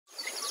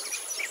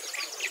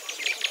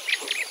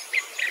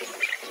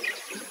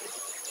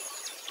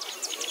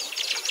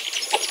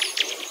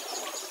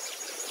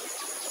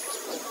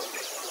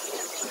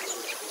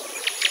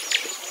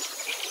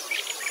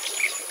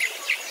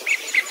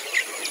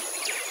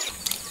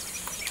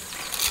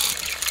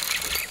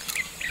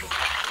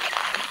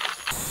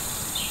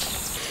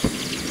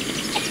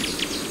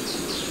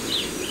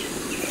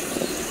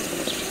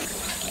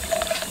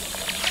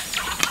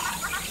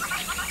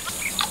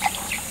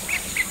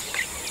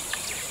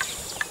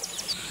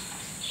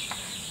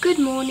Good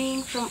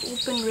morning from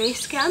Orpen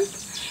Rest Camp.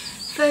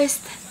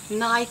 First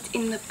night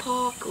in the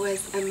park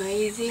was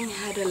amazing.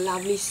 Had a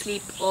lovely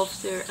sleep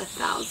after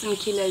 1,000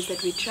 kilos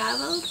that we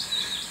traveled.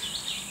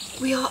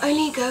 We are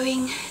only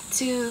going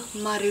to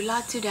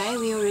Maroela today.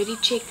 We already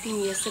checked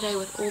in yesterday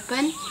with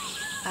Orpen.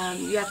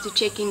 You have to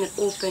check in at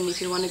Orpen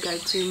if you want to go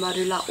to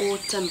Maroela or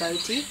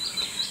Terbodore.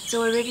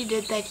 So I already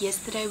did that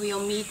yesterday. We are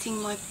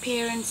meeting my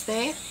parents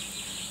there.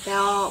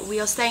 We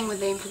are staying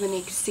with them for the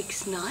next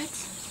 6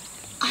 nights.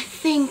 I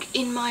think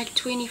in my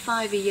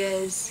 25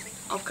 years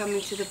of coming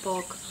to the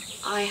park,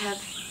 I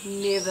have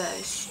never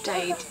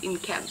stayed in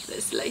camp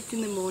this late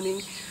in the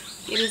morning.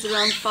 It is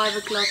around 5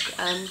 o'clock.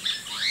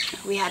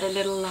 We had a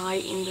little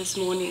lie-in this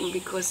morning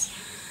because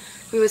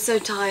we were so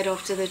tired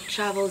after the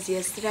travels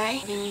yesterday.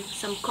 Having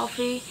some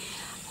coffee.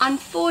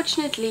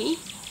 Unfortunately,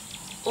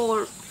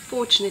 or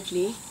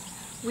fortunately,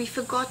 we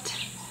forgot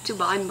to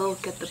buy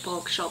milk at the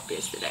park shop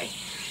yesterday.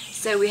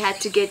 So we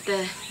had to get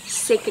the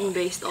second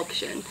best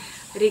option.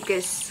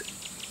 Rikus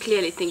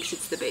clearly thinks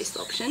it's the best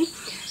option.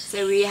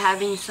 So we're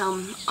having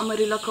some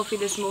Amarula coffee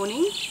this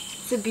morning.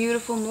 It's a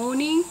beautiful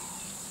morning.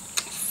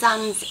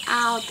 Sun's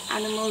out,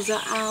 animals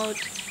are out.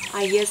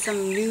 I hear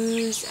some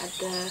news at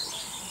the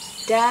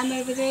dam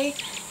over there.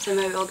 So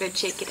maybe I'll go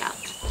check it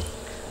out.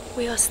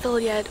 We are still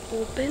here at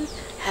Orpen,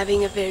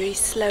 having a very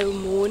slow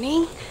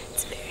morning.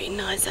 It's very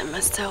nice, I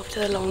must say,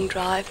 after the long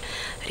drive.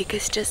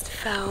 Rikus just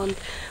found,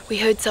 we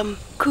heard some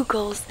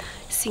Krugers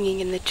singing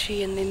in the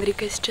tree, and then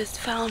Rikus just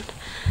found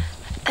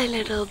a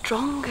little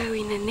drongo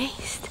in a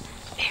nest.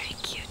 Very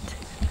cute.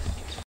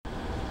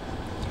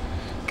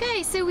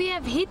 Okay, so we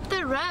have hit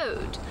the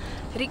road.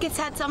 Rikus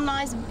had some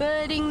nice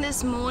birding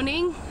this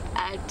morning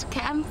at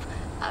camp.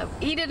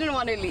 He didn't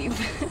want to leave.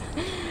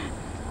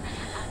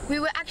 We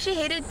were actually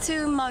headed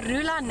to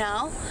Maroela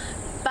now,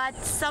 but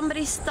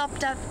somebody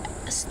stopped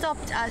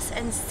us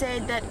and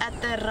said that at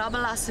the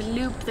Rabelas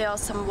Loop there are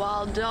some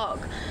wild dog.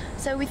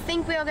 So we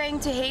think we are going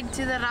to head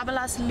to the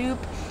Rabelas Loop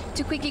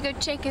to quickly go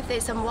check if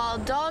there's some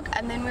wild dog,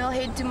 and then we'll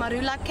head to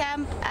Maroela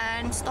camp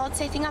and start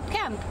setting up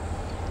camp.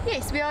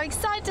 Yes, we are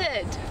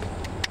excited.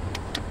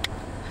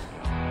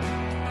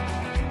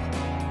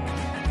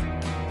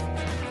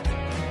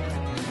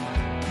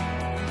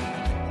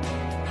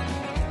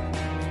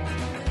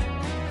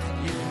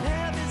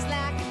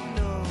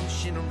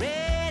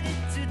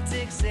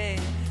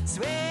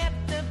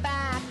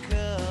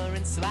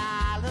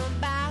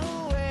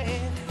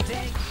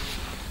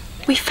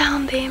 We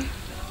found them.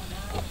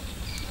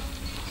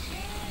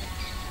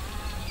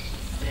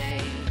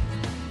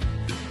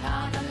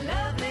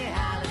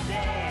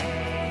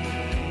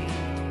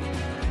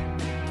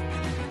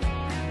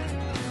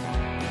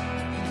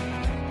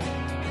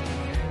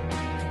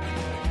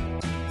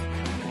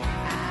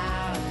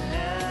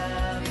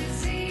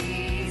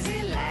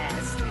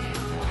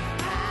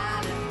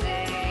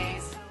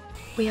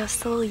 We are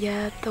still here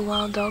at the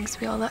wild dogs.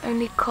 We are the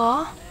only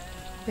car,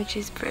 which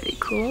is pretty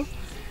cool.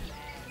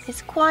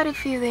 There's quite a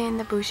few there in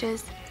the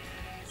bushes,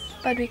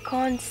 but we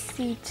can't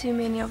see too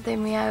many of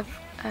them. We have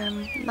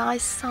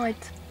nice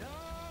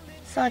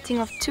sighting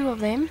of 2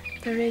 of them.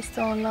 The rest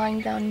are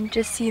lying down. You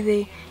just see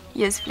the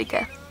ears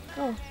flicker.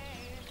 Oh,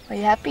 are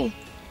you happy?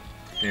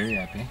 Very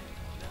happy.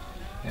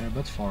 They're a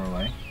bit far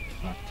away,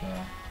 but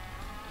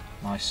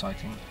nice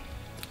sighting.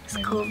 It's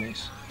cool.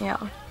 Yeah,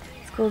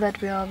 it's cool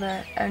that we are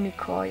the only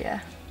car here.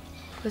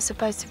 We're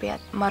supposed to be at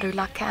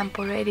Maroela camp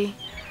already,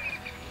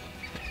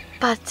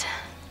 but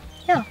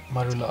yeah.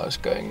 Maroela is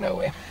going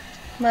nowhere.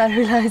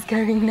 Maroela is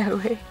going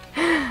nowhere.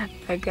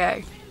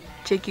 Okay,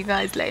 check you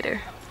guys later.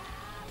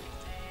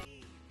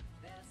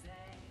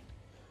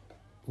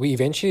 We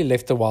eventually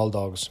left the wild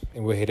dogs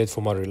and were headed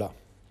for Maroela.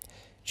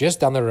 Just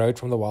down the road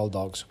from the wild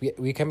dogs,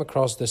 we came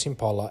across this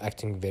impala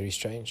acting very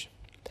strange.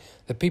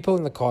 The people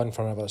in the car in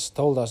front of us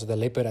told us that the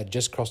leopard had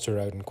just crossed the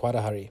road in quite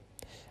a hurry,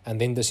 and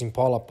then this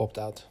impala popped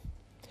out.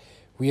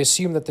 We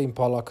assumed that the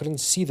impala couldn't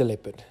see the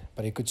leopard,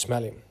 but he could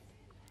smell him.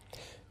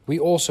 We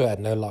also had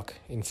no luck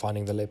in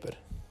finding the leopard.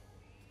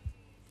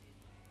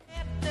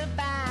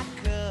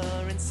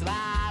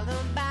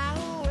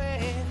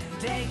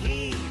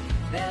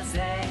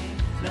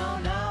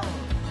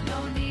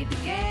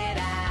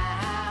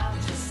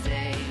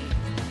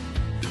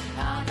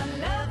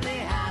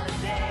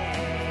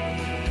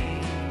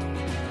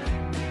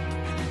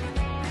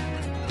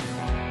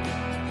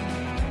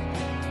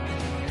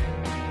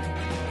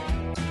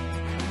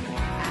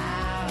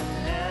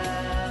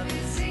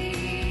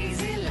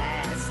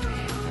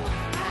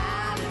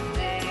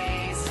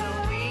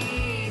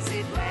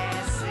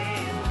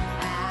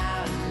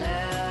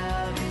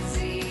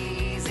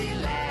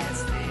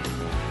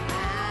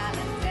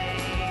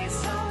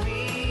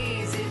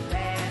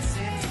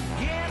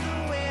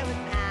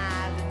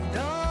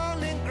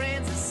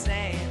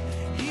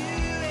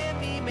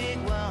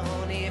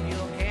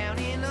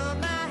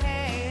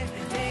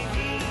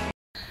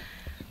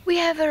 We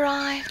have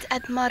arrived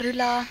at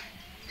Maroela.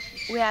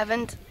 We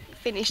haven't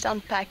finished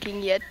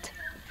unpacking yet,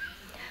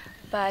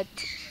 but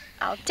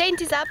our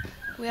tent is up.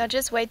 We are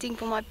just waiting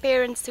for my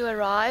parents to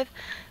arrive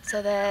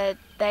so that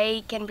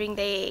they can bring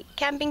their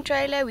camping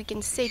trailer. We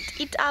can set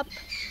it up.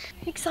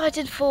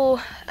 Excited for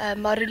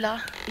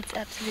Maroela. It's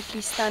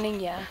absolutely stunning,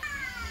 yeah.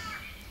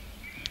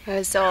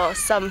 I saw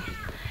some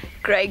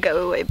grey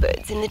go-away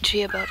birds in the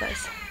tree above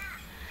us.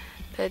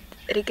 But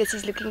Rikus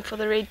is looking for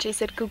the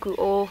red-chested cuckoo,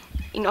 or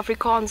in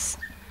Afrikaans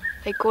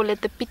they call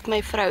it the Piet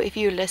my vrou. If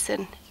you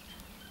listen,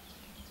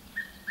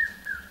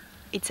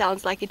 it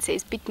sounds like it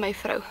says Piet my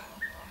vrou.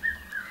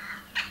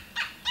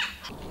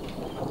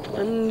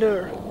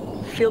 Thunder.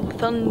 Feel the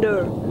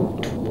thunder.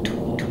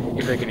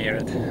 If they can hear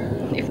it.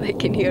 If they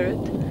can hear it.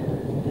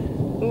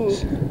 Ooh.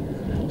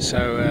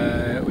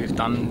 So we've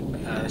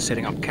done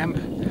setting up camp.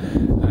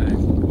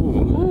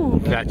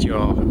 That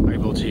you're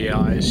able to hear,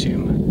 I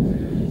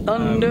assume.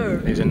 Thunder.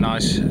 There's a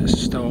nice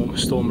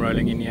storm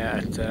rolling in here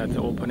at the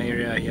Orpen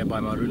area here by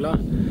Maroela.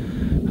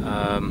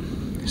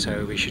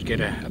 So we should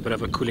get a bit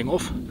of a cooling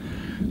off.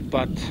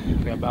 But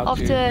we're about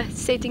After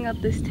setting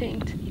up this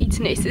tent, it's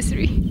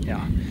necessary.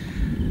 Yeah.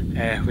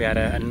 We had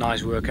a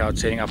nice workout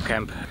setting up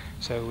camp.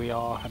 So we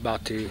are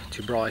about to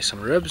braai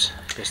some ribs,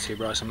 just to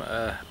braai some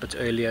a bit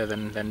earlier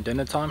than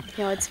dinner time.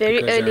 Yeah, it's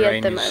very early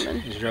at the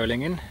moment. Is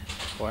rolling in.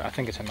 Well, I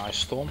think it's a nice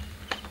storm.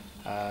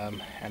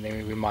 And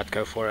then we might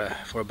go for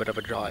a bit of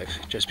a drive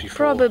just before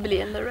Probably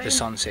in the rain. the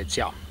sun sets.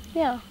 Yeah.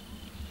 Yeah.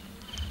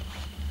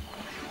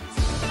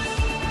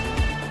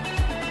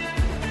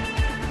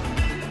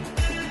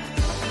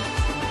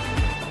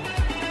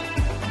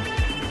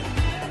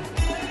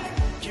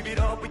 Give it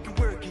up, we can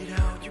work it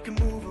out. You can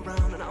move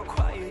around and I'll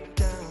quiet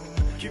down.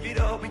 Give it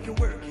up, we can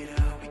work it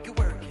out. We can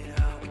work it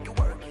out. We can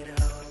work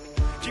it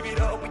out. Give it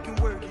up, we can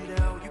work it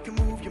out. You can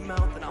move your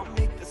mouth and I'll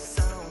make the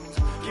sounds.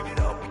 Give it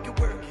up, we can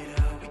work it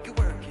out. We can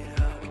work it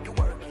out. We can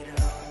work it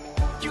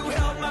out. You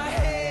held my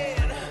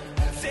hand,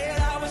 said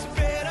I was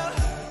better,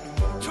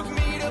 took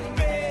me to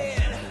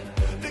bed,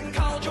 then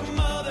called your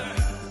mother.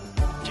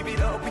 Give it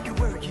up, we can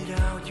work it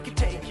out. You can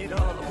take it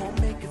all, I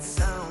won't make it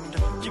sound.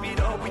 Give it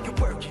up, we can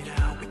work it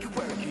out. We can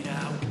work it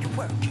out. We can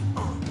work it.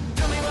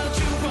 Tell me what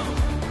you want.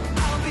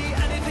 I'll be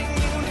anything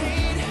you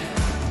need.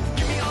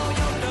 Give me all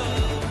your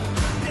love,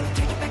 then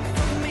take it back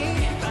from me.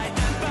 Light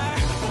that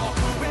fire, walk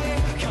away,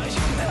 'cause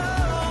you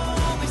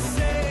know me.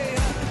 Say,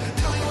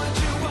 tell me what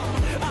you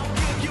want. I'll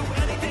give you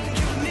anything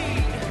you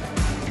need.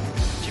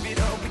 Give it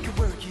up, we can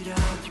work it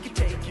out. You can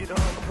take it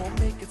all, I won't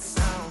make it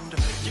sound.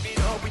 Give it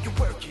up, we can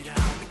work it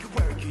out. We can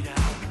work it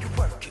out. We can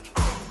work it.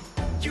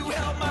 You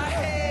held my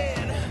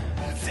hand,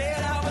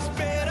 said I was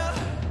better.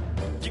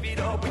 Give it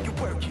up, we can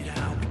work it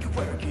out. We can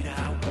work it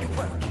out. We can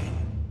work it.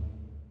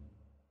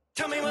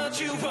 Tell me what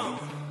you want.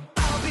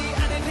 I'll be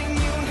anything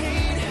you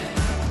need.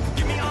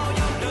 Give me all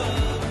your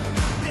love,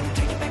 then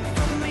take it back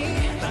from me.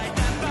 Light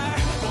that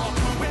fire, walk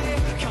away,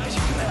 'cause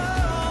you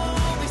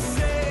know me.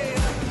 Say,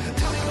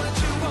 tell me what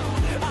you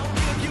want. I'll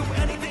give you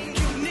anything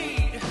you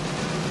need.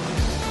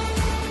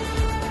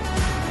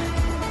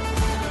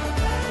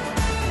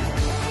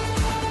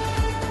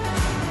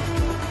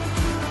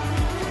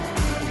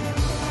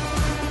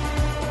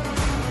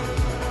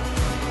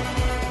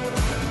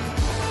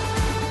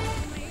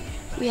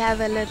 We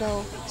have a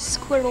little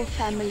squirrel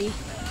family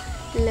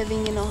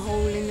living in a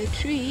hole in the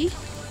tree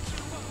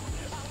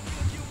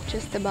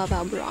just above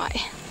our braai,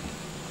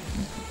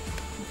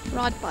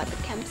 right by the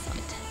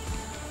campsite.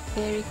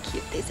 Very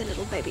cute. There's a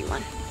little baby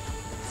one.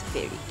 It's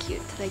very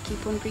cute. They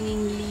keep on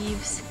bringing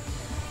leaves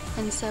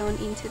and so on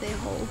into their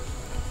hole.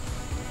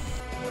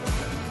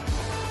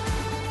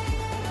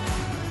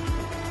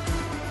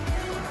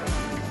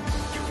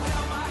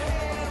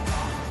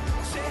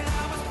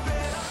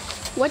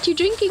 What you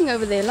drinking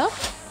over there,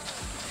 love?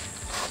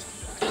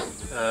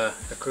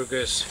 A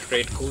Kruger's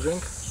red cool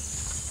drink.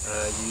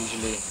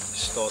 Usually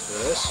start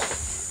with this,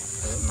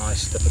 a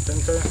nice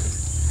TIPO,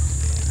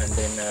 and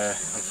then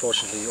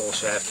unfortunately you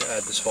also have to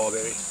add the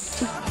strawberry.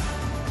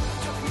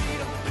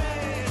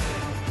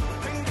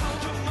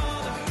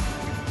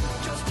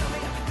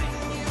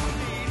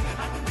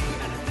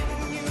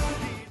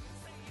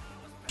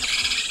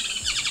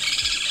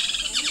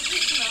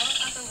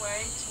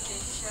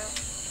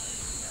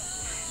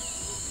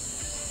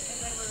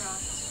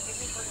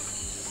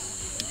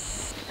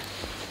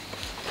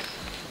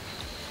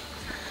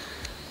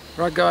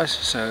 Right guys,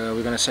 so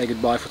we're going to say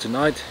goodbye for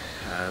tonight.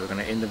 We're going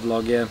to end the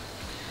vlog here.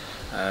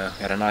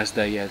 We had a nice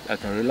day at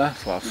Maroela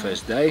for our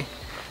first day.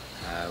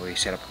 We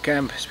set up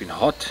camp, it's been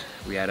hot.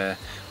 We had a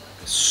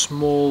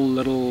small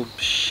little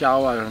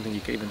shower, I don't think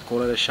you can even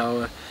call it a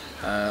shower,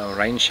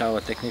 rain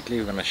shower technically.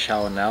 We're going to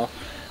shower now.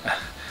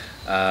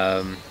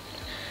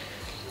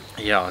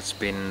 Yeah, it's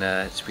been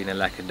a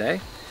lekker day.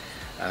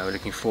 We're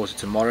looking forward to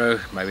tomorrow,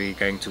 maybe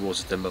going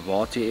towards the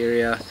Timbavati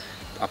area,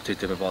 up to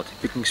the Timbavati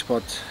picnic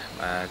spot,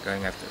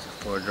 going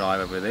for a drive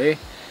over there.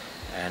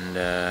 And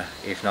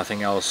if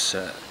nothing else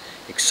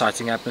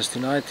exciting happens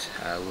tonight,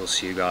 we'll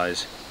see you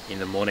guys in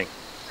the morning.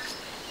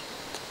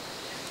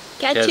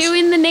 Catch you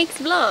in the next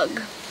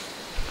vlog.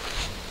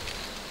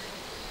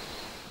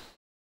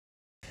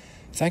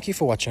 Thank you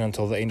for watching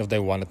until the end of day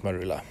 1 at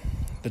Maroela.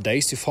 The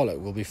days to follow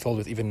will be filled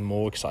with even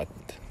more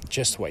excitement.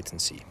 Just wait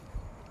and see.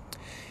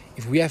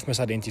 If we have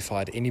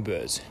misidentified any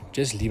birds,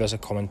 just leave us a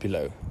comment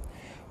below.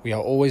 We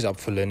are always up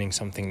for learning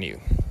something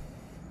new.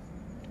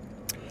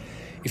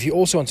 If you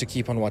also want to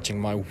keep on watching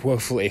my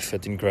woeful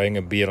effort in growing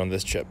a beard on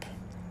this trip,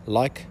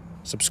 like,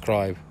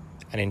 subscribe,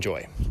 and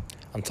enjoy.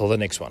 Until the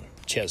next one.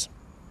 Cheers.